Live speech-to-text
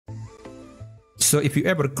So if you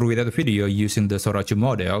ever created a video using the Sora 2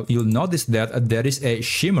 model, you'll notice that there is a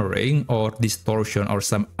shimmering or distortion or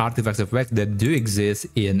some artifacts effect that do exist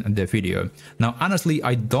in the video. Now, honestly,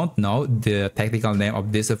 I don't know the technical name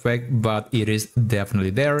of this effect, but it is definitely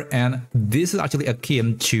there. And this is actually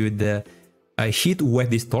akin to the heat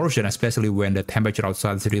wave distortion, especially when the temperature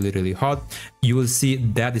outside is really hot. You will see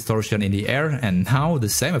that distortion in the air, and now the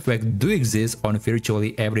same effect do exist on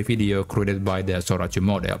virtually every video created by the Sora 2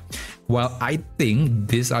 model. Well, I think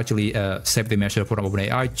this is actually a safety measure from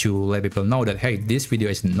OpenAI to let people know that, hey, this video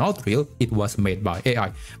is not real, it was made by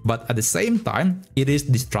AI. But at the same time, it is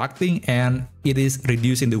distracting and it is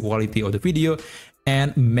reducing the quality of the video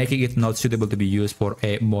and making it not suitable to be used for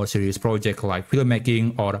a more serious project like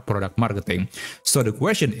filmmaking or product marketing. So the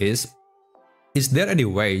question is there any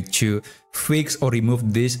way to fix or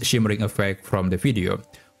remove this shimmering effect from the video?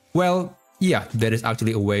 Well, yeah, there is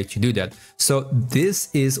actually a way to do that. So this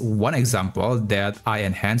is one example that I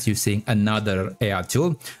enhanced using another AI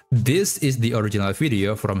tool. This is the original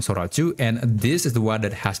video from Sora 2, and this is the one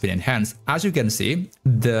that has been enhanced. As you can see,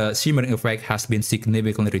 the shimmering effect has been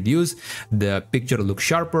significantly reduced, the picture looks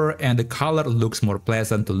sharper, and the color looks more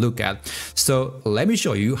pleasant to look at. So let me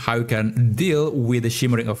show you how you can deal with the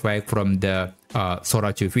shimmering effect from the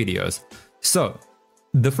Sora 2 videos. So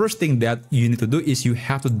the first thing that you need to do is you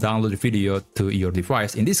have to download the video to your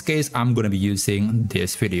device. In this case, I'm going to be using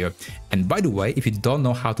this video. And by the way, if you don't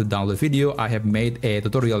know how to download video, I have made a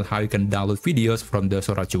tutorial on how you can download videos from the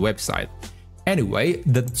Sora 2 website. Anyway,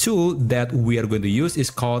 the tool that we are going to use is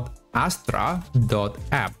called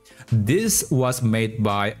Astra.app. This was made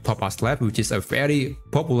by Topaz Lab, which is a very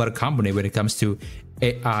popular company when it comes to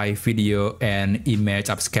AI video and image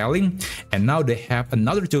upscaling. And now they have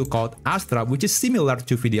another tool called Astra, which is similar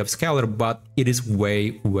to video upscaler, but it is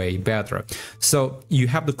way better. So you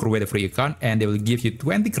have to create a free account and they will give you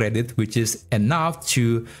 20 credit, which is enough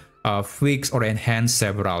to fix or enhance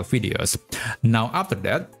several videos. Now after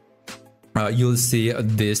that, you'll see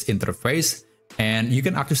this interface, and you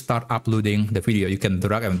can actually start uploading the video. You can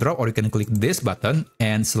drag and drop, or you can click this button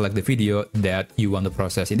and select the video that you want to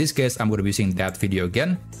process. In this case, I'm going to be using that video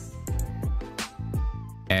again.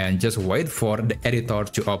 And just wait for the editor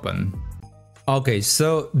to open. Okay,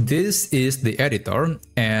 so this is the editor,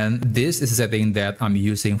 and this is a setting that I'm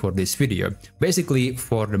using for this video. Basically,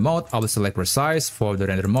 for the mode, I will select precise. For the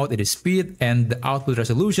render mode, it is speed, and the output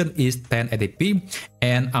resolution is 1080p.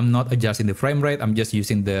 And I'm not adjusting the frame rate, I'm just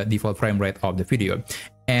using the default frame rate of the video.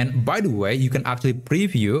 And by the way, you can actually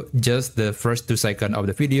preview just the first 2 seconds of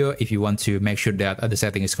the video if you want to make sure that the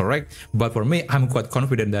setting is correct. But for me, I'm quite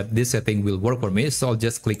confident that this setting will work for me, so I'll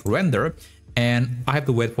just click render. And I have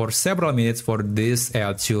to wait for several minutes for this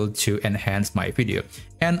AI tool to enhance my video.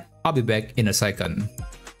 And I'll be back in a second.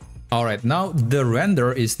 Alright, now the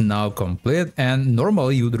render is now complete, and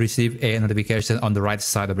normally you would receive a notification on the right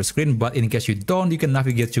side of the screen, but in case you don't, you can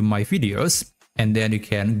navigate to my videos, and then you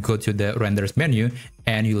can go to the renders menu,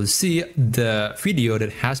 and you'll see the video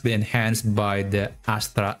that has been enhanced by the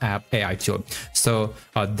Astra app AI tool. So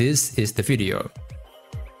this is the video.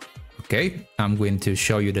 Okay, I'm going to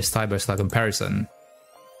show you the side-by-side comparison.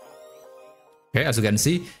 Okay, as you can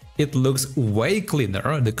see, it looks way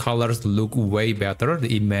cleaner, the colors look way better,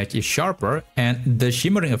 the image is sharper, and the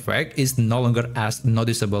shimmering effect is no longer as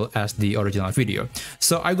noticeable as the original video.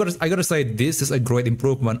 So I gotta say, this is a great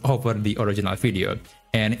improvement over the original video.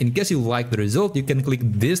 And in case you like the result, you can click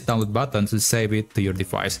this download button to save it to your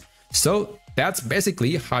device. So that's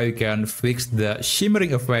basically how you can fix the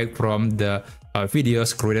shimmering effect from the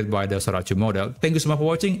videos created by the Sora 2 model. Thank you so much for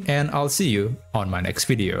watching, and I'll see you on my next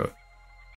video.